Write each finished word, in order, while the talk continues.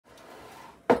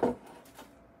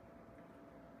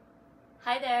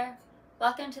Hi there,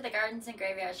 welcome to the Gardens and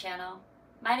Graveyard channel.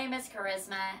 My name is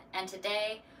Charisma, and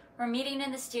today we're meeting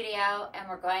in the studio and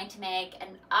we're going to make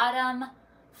an autumn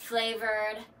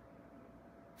flavored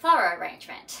flower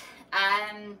arrangement.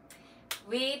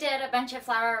 We did a bunch of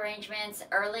flower arrangements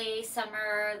early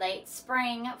summer, late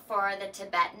spring for the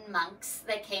Tibetan monks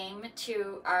that came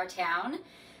to our town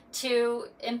to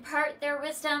impart their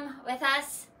wisdom with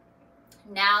us.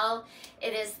 Now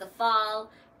it is the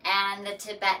fall and the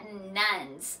Tibetan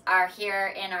nuns are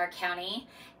here in our county,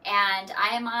 and I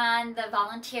am on the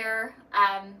volunteer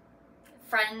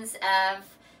Friends of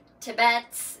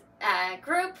Tibet's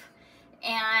group,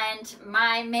 and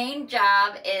my main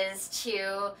job is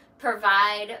to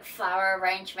provide flower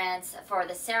arrangements for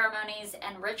the ceremonies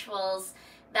and rituals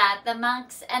that the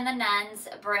monks and the nuns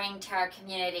bring to our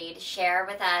community to share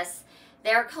with us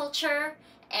their culture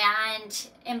and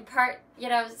impart,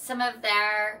 some of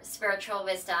their spiritual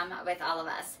wisdom with all of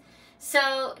us.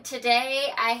 So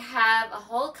today I have a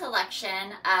whole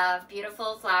collection of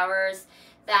beautiful flowers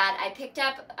that I picked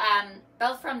up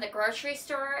both from the grocery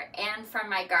store and from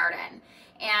my garden.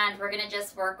 And we're gonna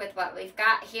just work with what we've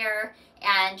got here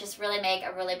and just really make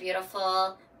a really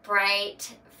beautiful,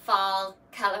 bright, fall,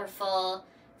 colorful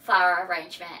flower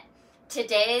arrangement.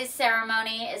 Today's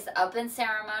ceremony is the open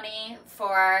ceremony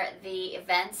for the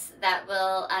events that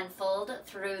will unfold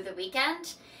through the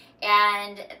weekend.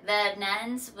 And the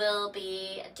nuns will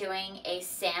be doing a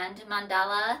sand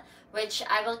mandala, which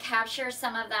I will capture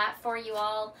some of that for you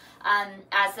all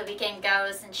as the weekend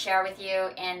goes and share with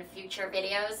you in future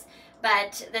videos.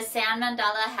 But the sand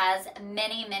mandala has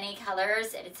many, many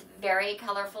colors. It's very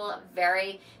colorful,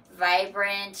 very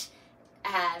vibrant,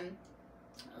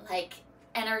 like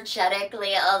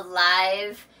energetically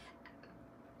alive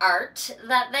art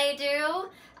that they do.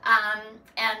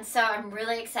 And so I'm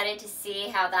really excited to see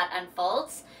how that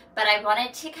unfolds. But I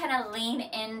wanted to kind of lean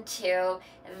into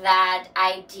that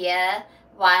idea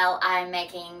while I'm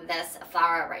making this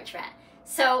flower arrangement.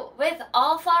 So with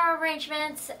all flower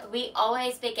arrangements, we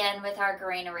always begin with our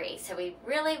greenery. So we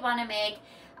really want to make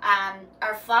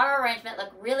our flower arrangement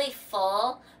look really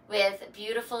full with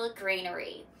beautiful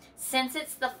greenery. Since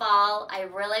it's the fall, I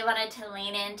really wanted to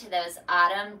lean into those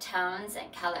autumn tones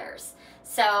and colors.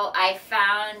 So I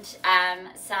found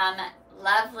some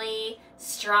lovely,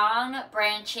 strong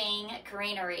branching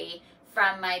greenery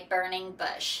from my burning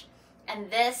bush. And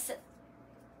this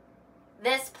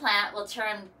plant will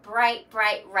turn bright,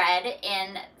 bright red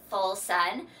in full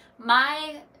sun.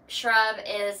 My shrub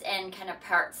is in kind of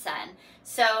part sun.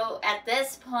 So at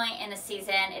this point in the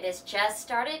season, it has just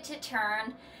started to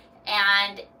turn,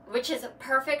 and which is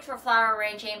perfect for flower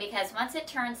arranging because once it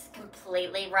turns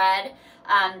completely red,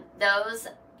 those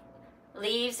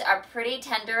leaves are pretty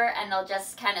tender and they'll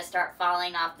just kind of start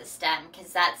falling off the stem,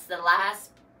 because that's the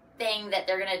last thing that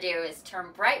they're going to do is turn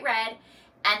bright red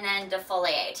and then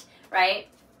defoliate, right?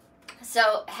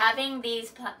 So having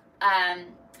these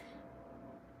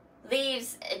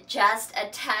leaves just a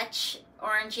touch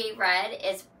orangey red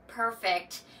is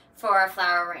perfect for a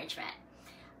flower arrangement.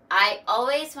 I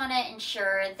always want to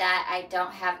ensure that I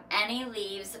don't have any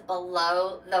leaves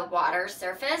below the water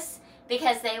surface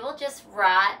because they will just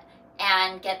rot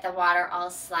and get the water all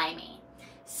slimy.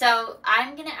 So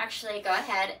I'm going to actually go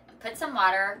ahead and put some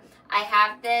water. I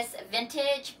have this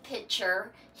vintage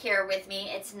pitcher here with me.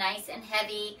 It's nice and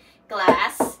heavy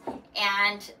glass,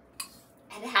 and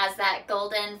it has that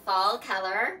golden fall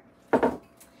color.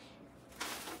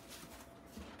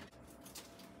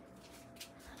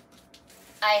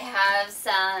 I have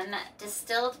some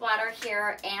distilled water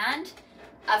here and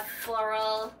a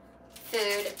floral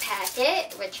food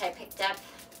packet, which I picked up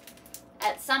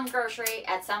at some grocery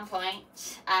at some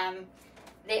point.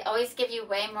 They always give you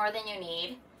way more than you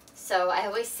need, so I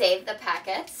always save the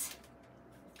packets.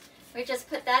 We just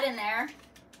put that in there,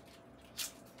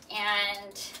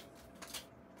 and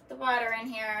the water in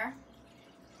here.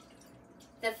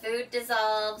 The food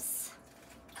dissolves.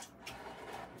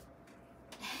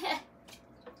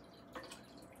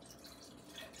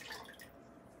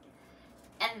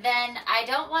 And then I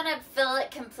don't want to fill it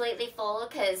completely full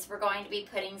because we're going to be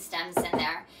putting stems in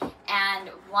there. And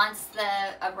once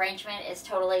the arrangement is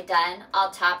totally done,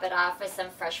 I'll top it off with some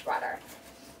fresh water.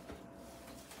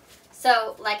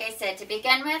 So, like I said, to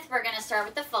begin with, we're going to start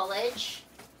with the foliage.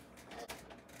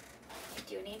 I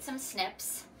do need some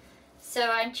snips. So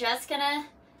I'm just going to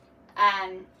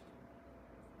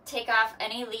take off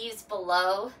any leaves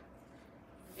below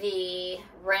the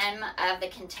rim of the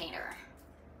container.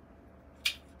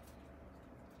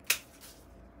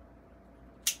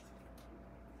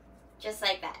 Just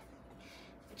like that.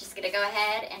 We're just going to go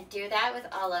ahead and do that with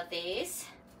all of these.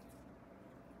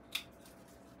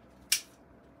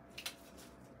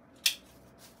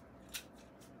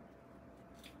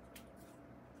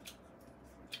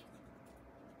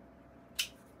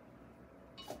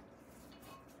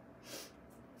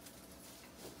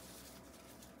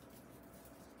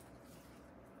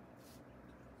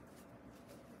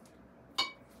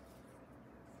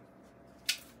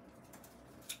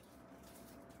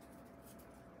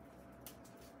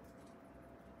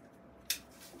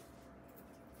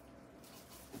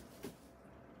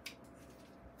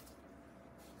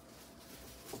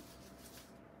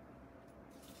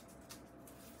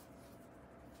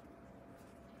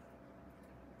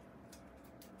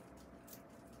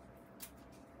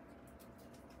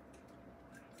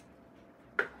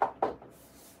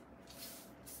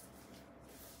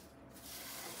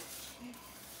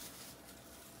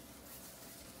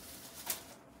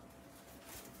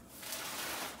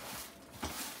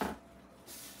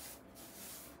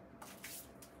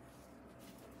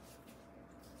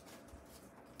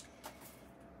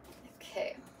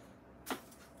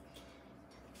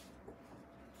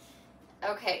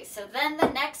 Okay, so then the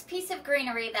next piece of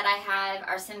greenery that I have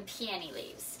are some peony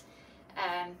leaves.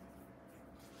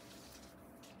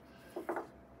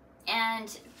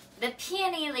 And the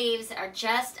peony leaves are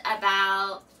just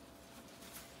about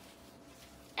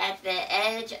at the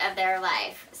edge of their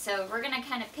life. So we're going to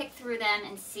kind of pick through them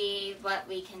and see what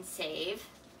we can save.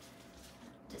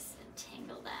 Just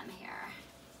entangle them here.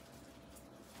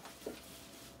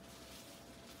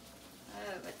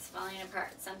 Oh, it's falling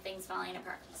apart. Something's falling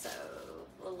apart. So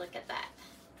we'll look at that.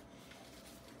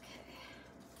 Okay.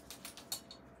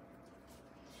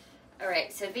 All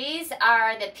right, so these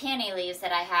are the peony leaves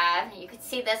that I have. You can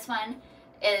see this one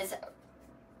is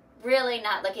really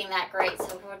not looking that great,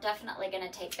 so we're definitely going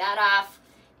to take that off.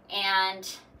 And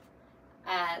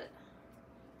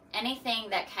anything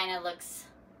that kind of looks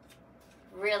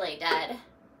really dead,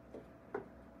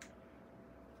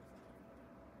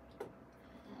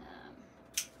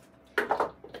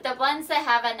 but the ones that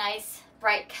have a nice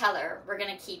bright color, we're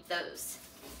going to keep those.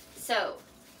 So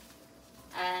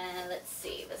let's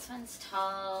see, this one's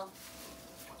tall.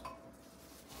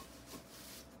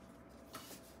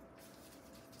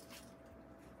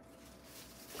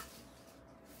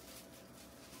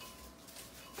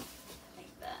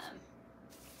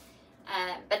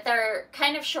 But they're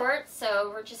kind of short, so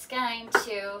we're just going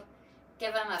to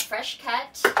give them a fresh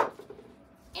cut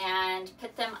and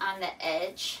put them on the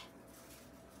edge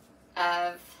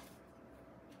of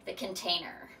the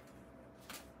container.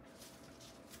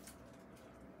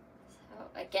 So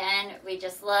again, we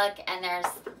just look, and there's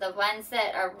the ones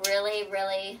that are really,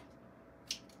 really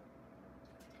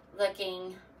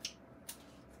looking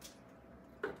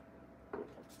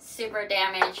super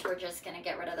damaged. We're just going to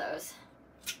get rid of those.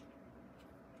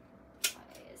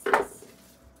 This.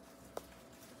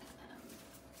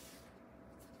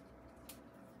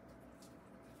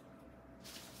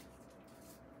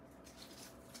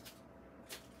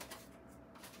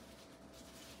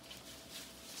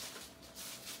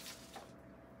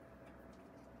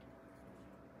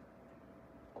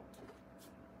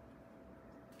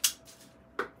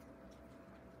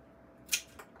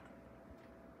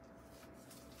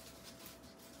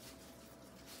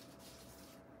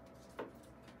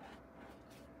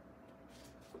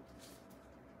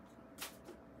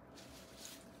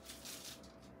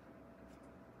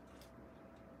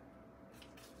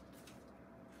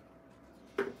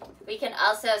 We can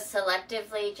also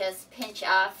selectively just pinch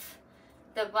off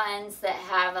the ones that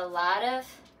have a lot of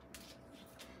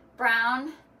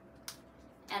brown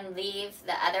and leave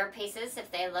the other pieces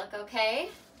if they look okay.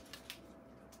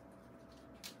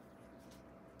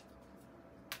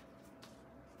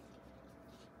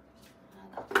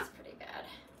 Oh, that looks pretty bad.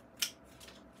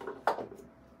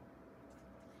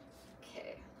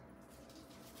 Okay.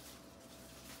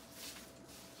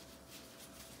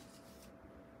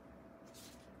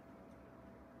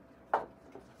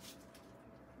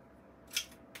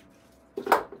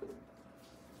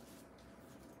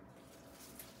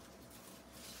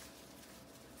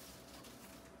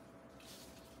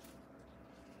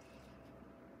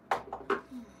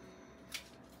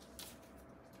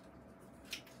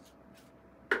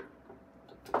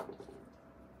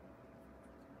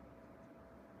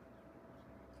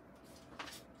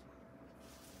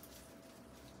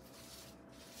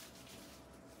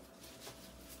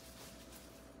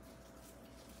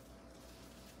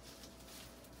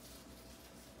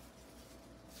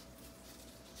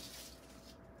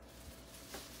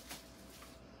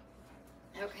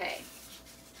 Okay,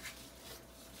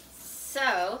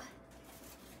 so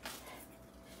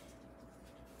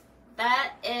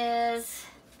that is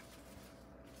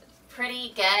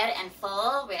pretty good and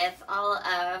full with all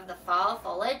of the fall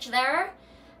foliage there.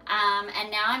 And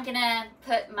now I'm gonna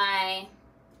put my,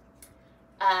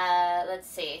 let's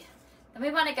see, then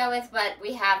we want to go with what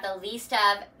we have the least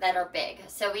of that are big.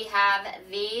 So we have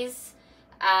these,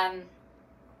 what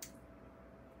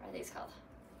are these called?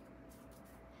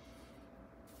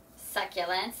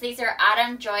 Succulents. These are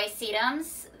autumn joy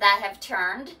sedums that have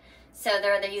turned. So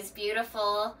they're these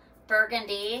beautiful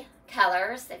burgundy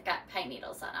colors. They've got pine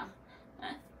needles on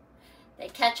them. They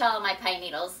catch all of my pine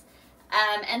needles.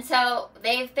 And so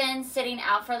they've been sitting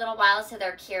out for a little while, so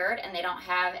they're cured and they don't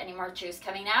have any more juice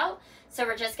coming out. So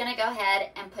we're just going to go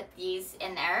ahead and put these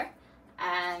in there.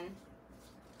 I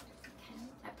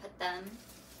put them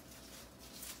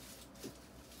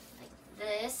like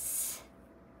this.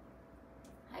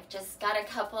 I've just got a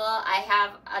couple. I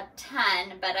have a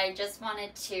ton, but I just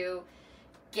wanted to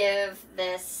give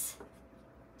this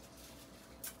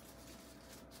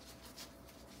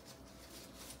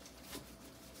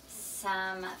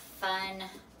some fun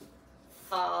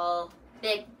fall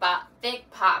big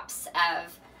pops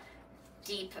of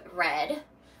deep red.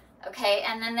 Okay,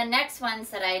 and then the next ones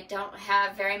that I don't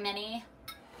have very many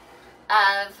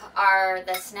of are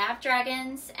the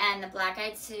Snapdragons and the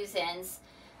Black-Eyed Susans,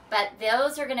 but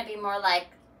those are going to be more like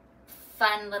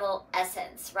fun little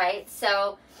essence, right?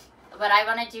 So what I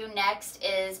want to do next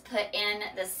is put in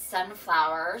the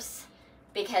sunflowers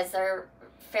because they're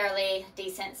fairly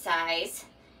decent size,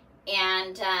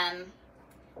 and I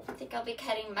think I'll be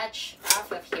cutting much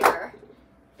off of here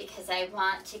because I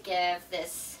want to give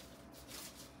this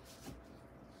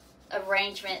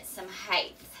arrangement some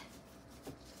height.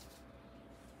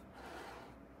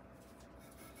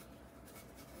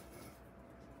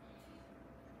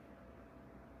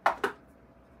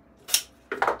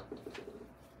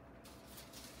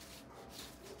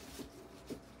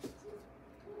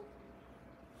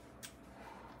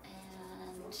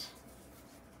 And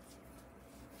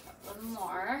one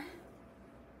more.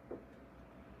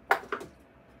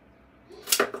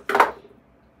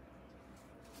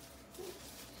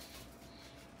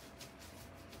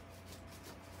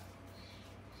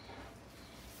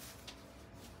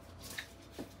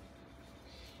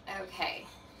 Okay,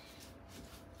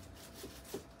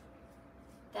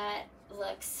 that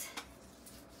looks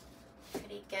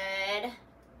pretty good.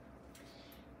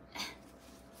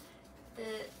 Get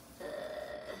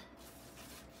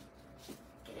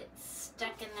it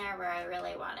stuck in there where I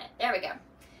really want it. There we go.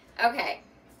 Okay,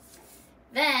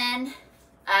 then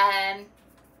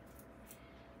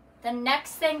the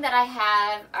next thing that I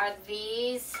have are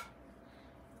these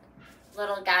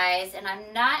little guys, and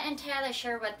I'm not entirely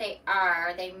sure what they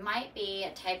are. They might be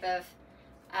a type of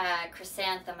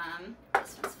chrysanthemum.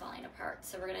 This one's falling apart,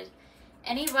 so we're gonna,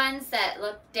 any ones that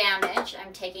look damaged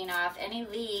I'm taking off. Any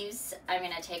leaves I'm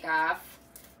gonna take off.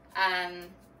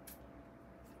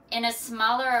 In a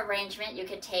smaller arrangement you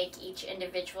could take each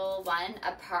individual one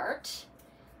apart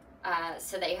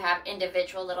so that you have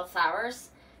individual little flowers,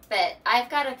 but I've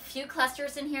got a few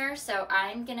clusters in here, so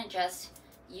I'm gonna just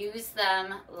use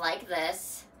them like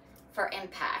this for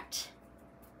impact.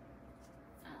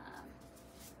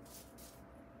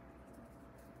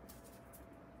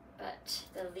 But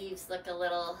the leaves look a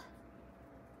little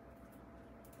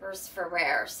worse for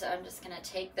wear, so I'm just going to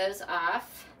take those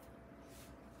off.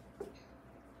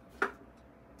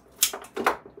 And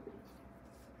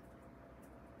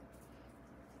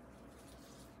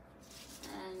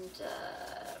I'm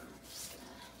just going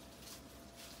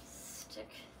to stick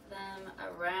them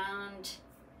around,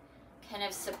 kind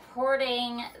of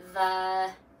supporting the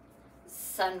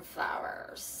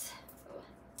sunflowers.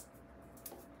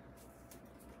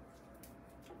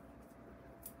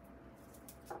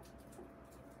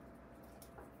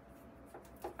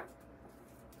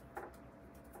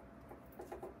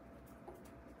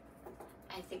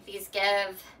 I think these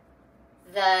give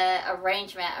the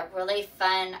arrangement a really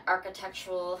fun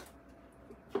architectural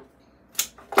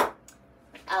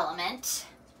element.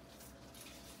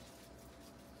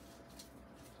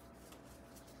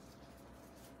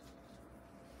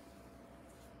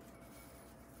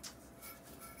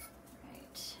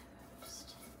 Right,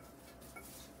 just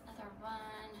another one.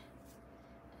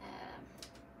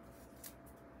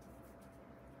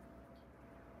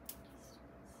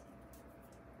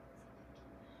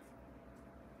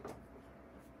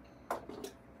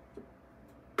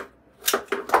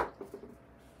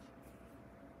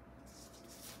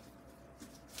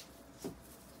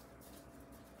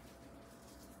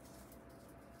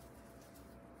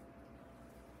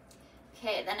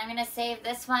 Okay, then I'm going to save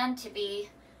this one to be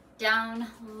down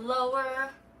lower.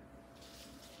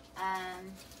 I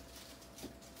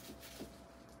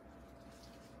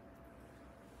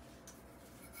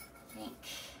think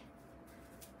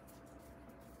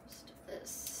just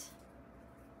this.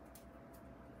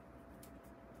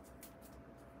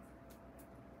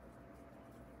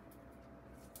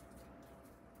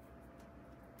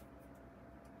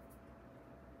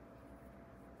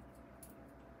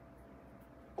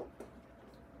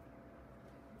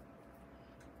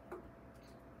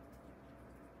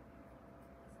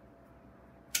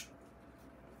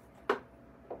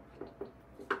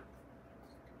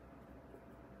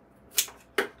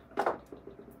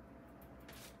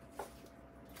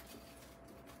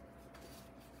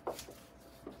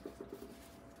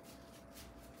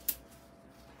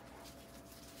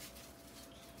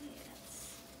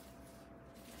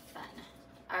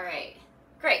 All right,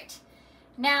 great.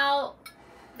 Now,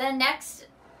 the next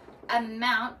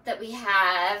amount that we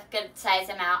have, good size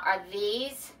amount, are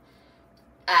these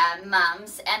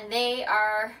mums, and they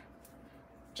are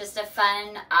just a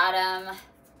fun autumn,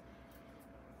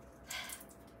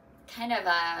 kind of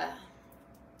a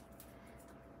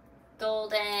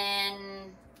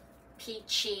golden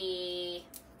peachy,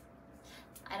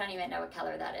 I don't even know what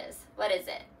color that is. What is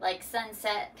it? Like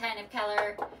sunset kind of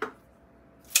color.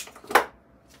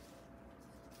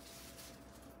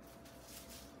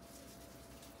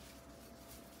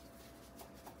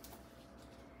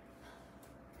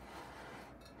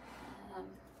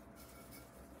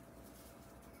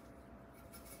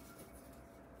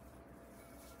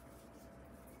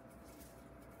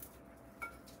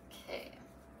 Okay,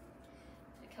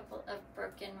 a couple of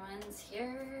broken ones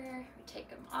here. We take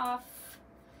them off.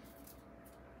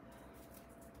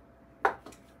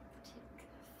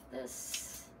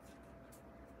 This,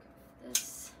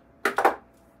 this,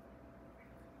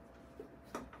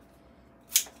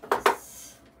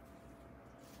 this,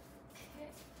 okay,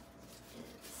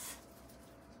 is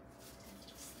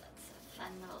just, that's a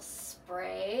fun little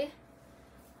spray.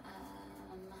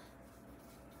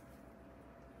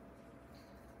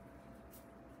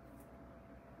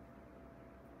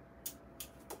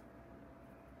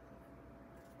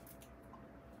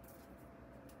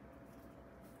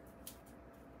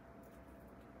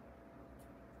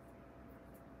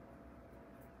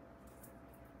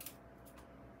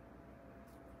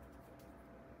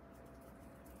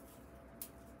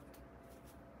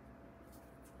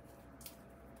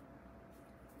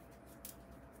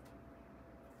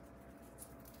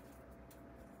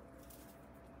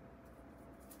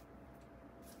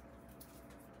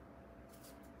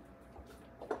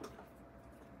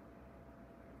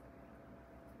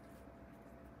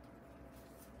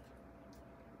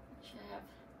 Have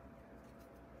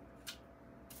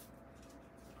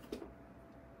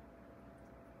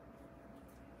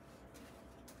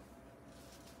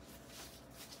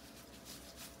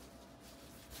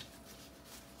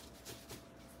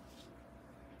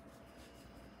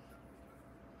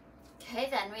okay,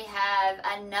 then we have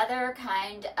another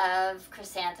kind of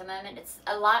chrysanthemum, and it's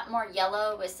a lot more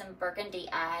yellow with some burgundy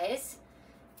eyes.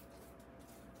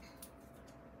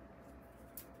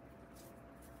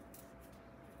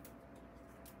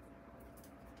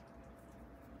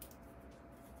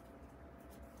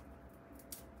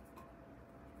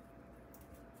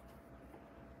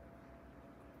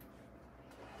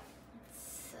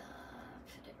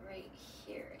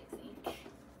 Here, I think.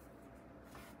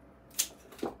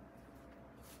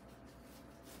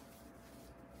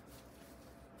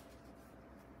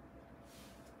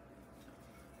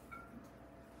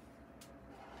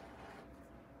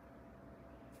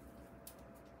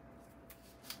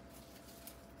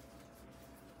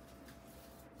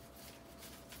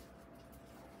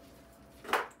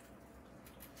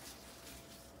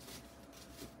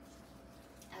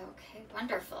 Okay,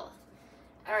 wonderful.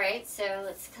 All right, so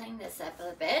let's clean this up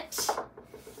a bit.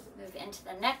 Move into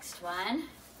the next one.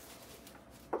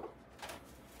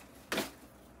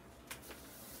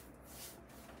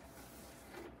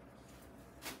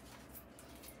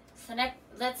 So next,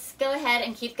 let's go ahead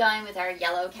and keep going with our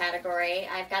yellow category.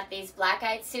 I've got these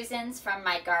black-eyed Susans from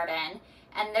my garden,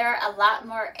 and they're a lot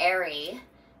more airy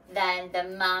than the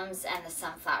mums and the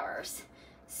sunflowers.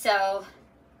 So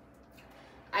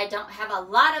I don't have a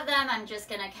lot of them. I'm just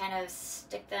gonna kind of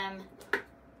stick them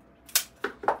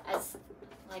as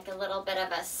like a little bit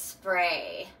of a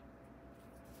spray.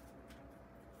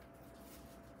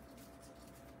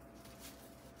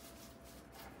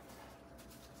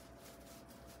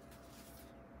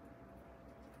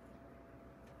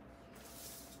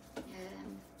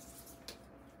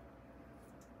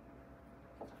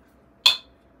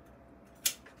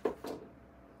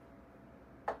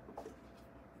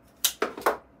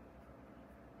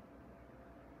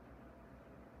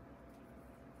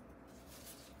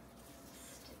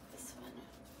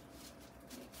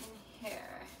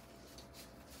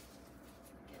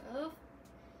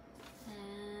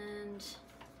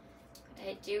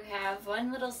 I do have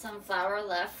one little sunflower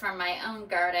left from my own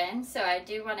garden, so I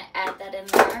do want to add that in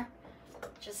there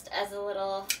just as a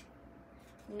little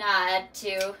nod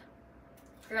to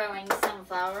growing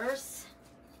sunflowers.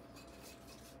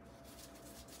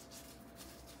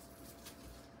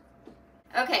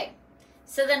 Okay,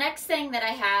 so the next thing that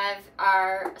I have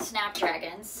are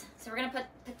snapdragons. So we're going to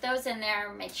put those in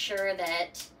there, make sure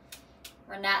that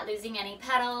we're not losing any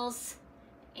petals,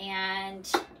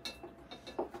 and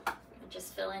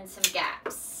just fill in some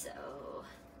gaps. So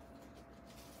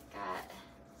got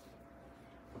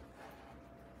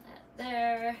that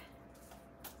there.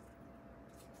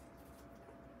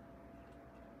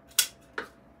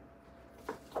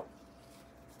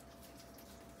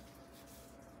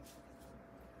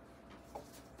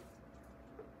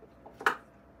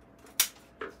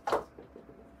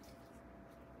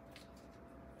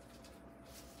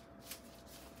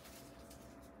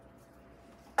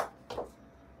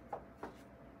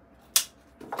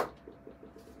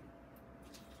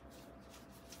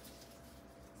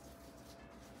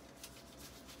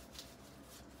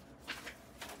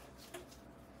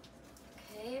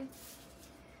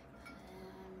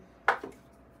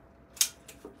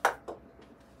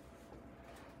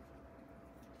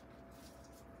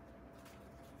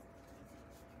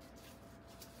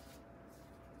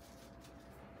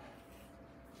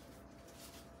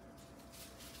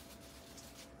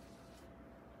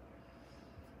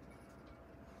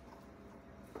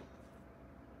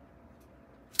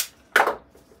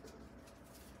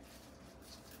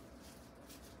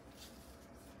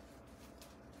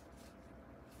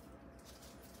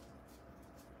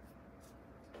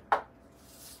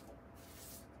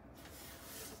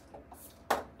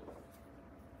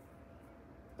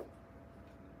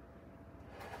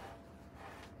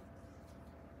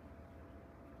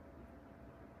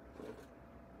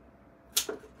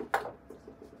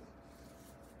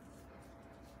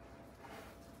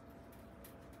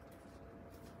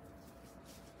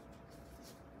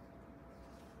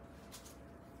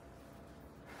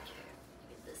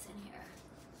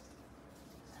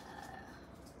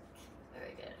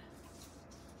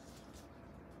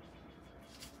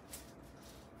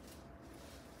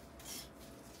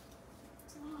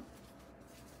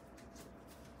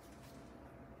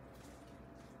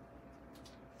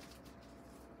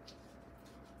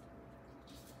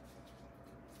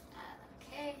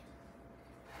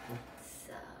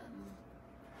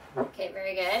 Okay,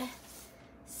 very good.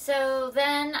 So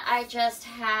then I just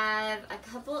have a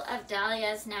couple of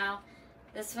dahlias now.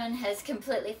 This one has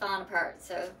completely fallen apart,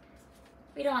 so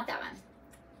we don't want that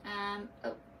one.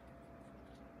 Oh,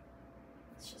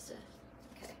 it's just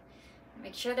okay.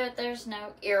 Make sure that there's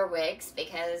no earwigs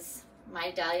because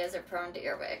my dahlias are prone to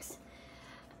earwigs.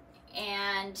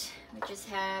 And we just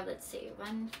have, let's see,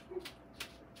 1,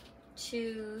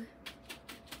 2,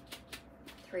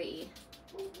 3.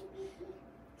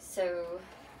 So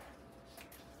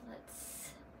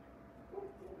let's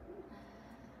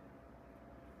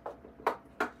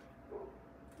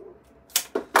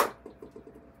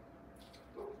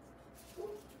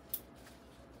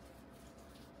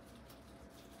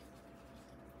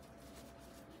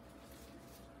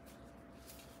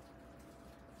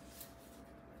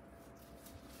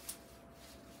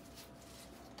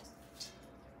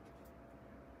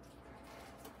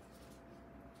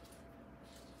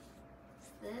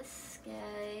this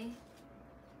guy.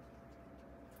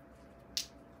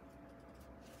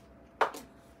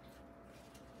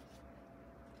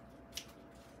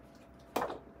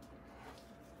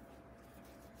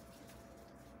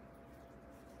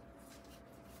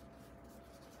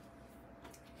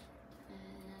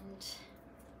 And this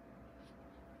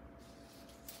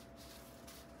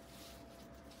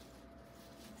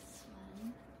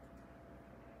one.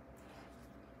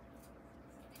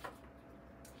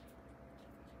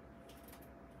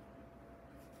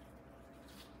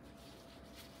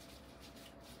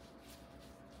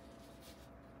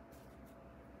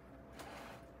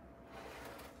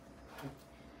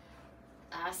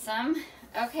 Awesome.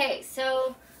 Okay,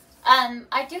 so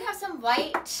I do have some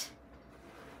white,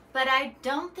 but I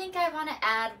don't think I want to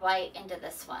add white into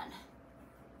this one.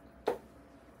 It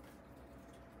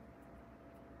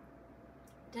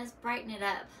does brighten it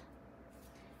up.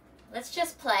 Let's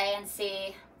just play and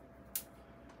see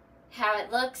how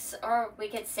it looks, or we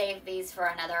could save these for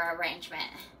another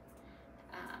arrangement.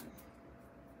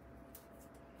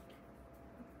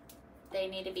 They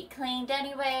need to be cleaned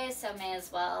anyway, so may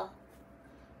as well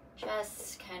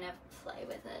just kind of play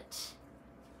with it.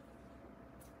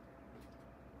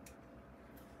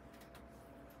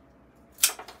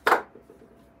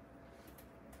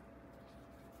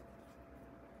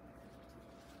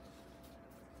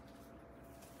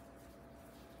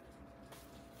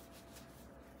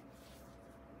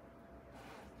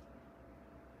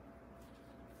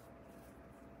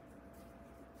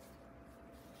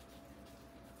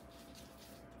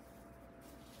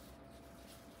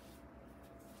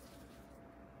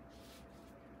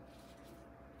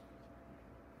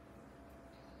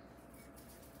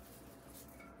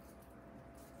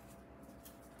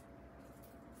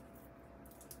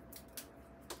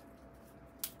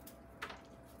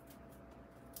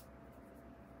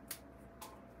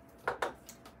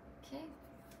 Okay.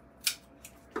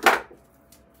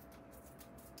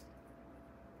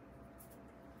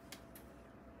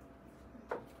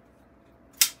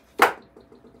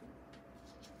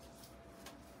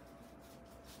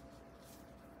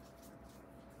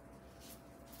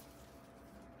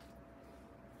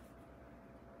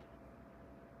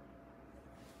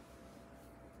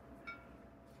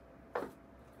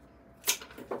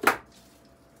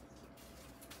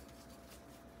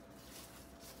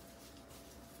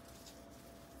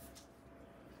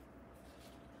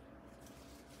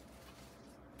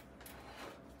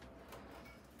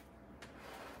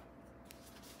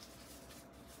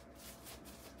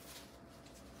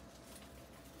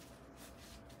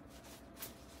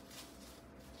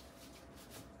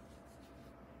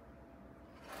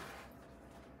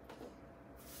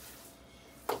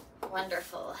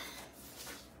 Wonderful.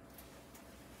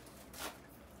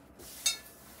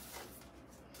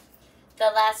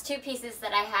 The last two pieces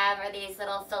that I have are these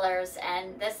little fillers,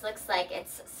 and this looks like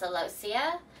it's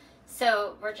celosia.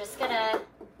 So we're just gonna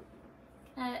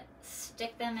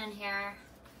stick them in here.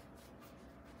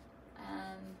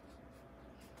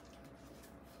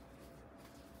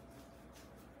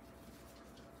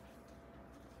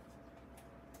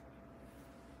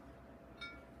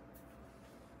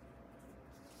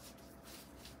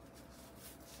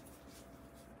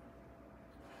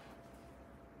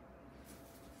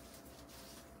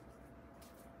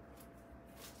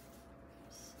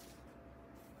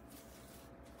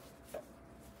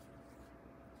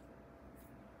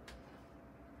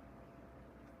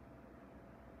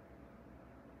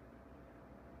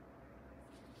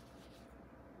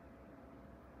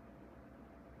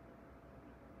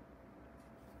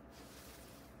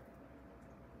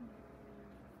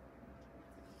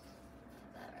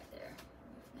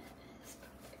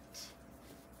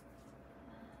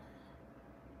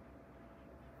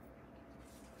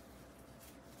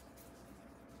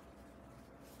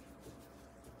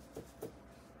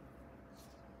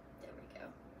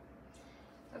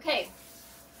 Okay,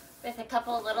 with a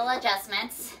couple little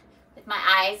adjustments with my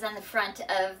eyes on the front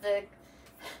of the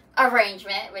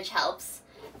arrangement, which helps.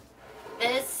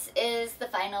 This is the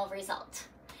final result.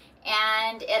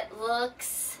 And it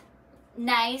looks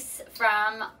nice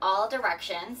from all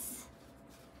directions.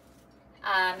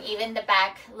 Even the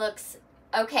back looks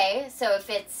okay. So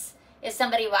if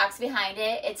somebody walks behind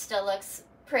it, it still looks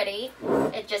pretty.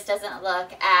 It just doesn't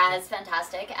look as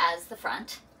fantastic as the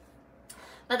front.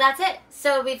 But that's it.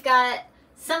 So we've got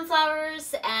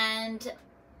sunflowers and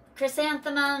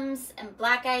chrysanthemums and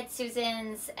black-eyed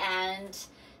Susans and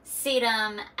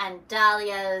sedum and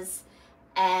dahlias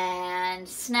and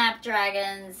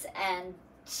snapdragons and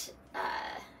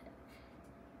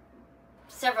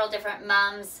several different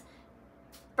mums,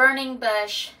 burning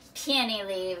bush, peony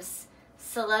leaves,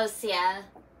 celosia.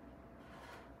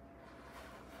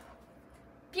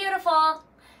 Beautiful.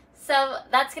 So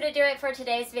that's going to do it for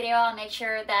today's video. I'll make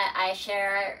sure that I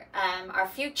share our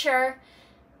future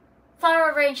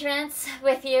flower arrangements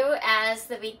with you as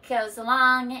the week goes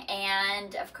along,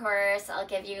 and of course I'll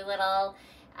give you little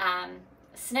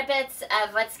snippets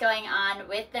of what's going on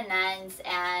with the nuns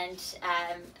and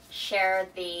share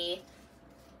the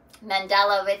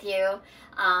mandala with you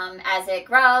as it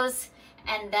grows.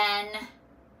 And then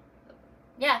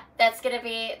yeah, that's gonna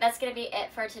be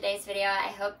it for today's video. I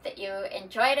hope that you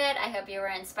enjoyed it. I hope you were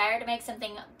inspired to make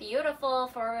something beautiful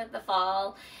for the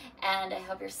fall, and I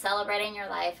hope you're celebrating your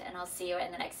life, and I'll see you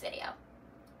in the next video.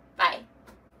 Bye.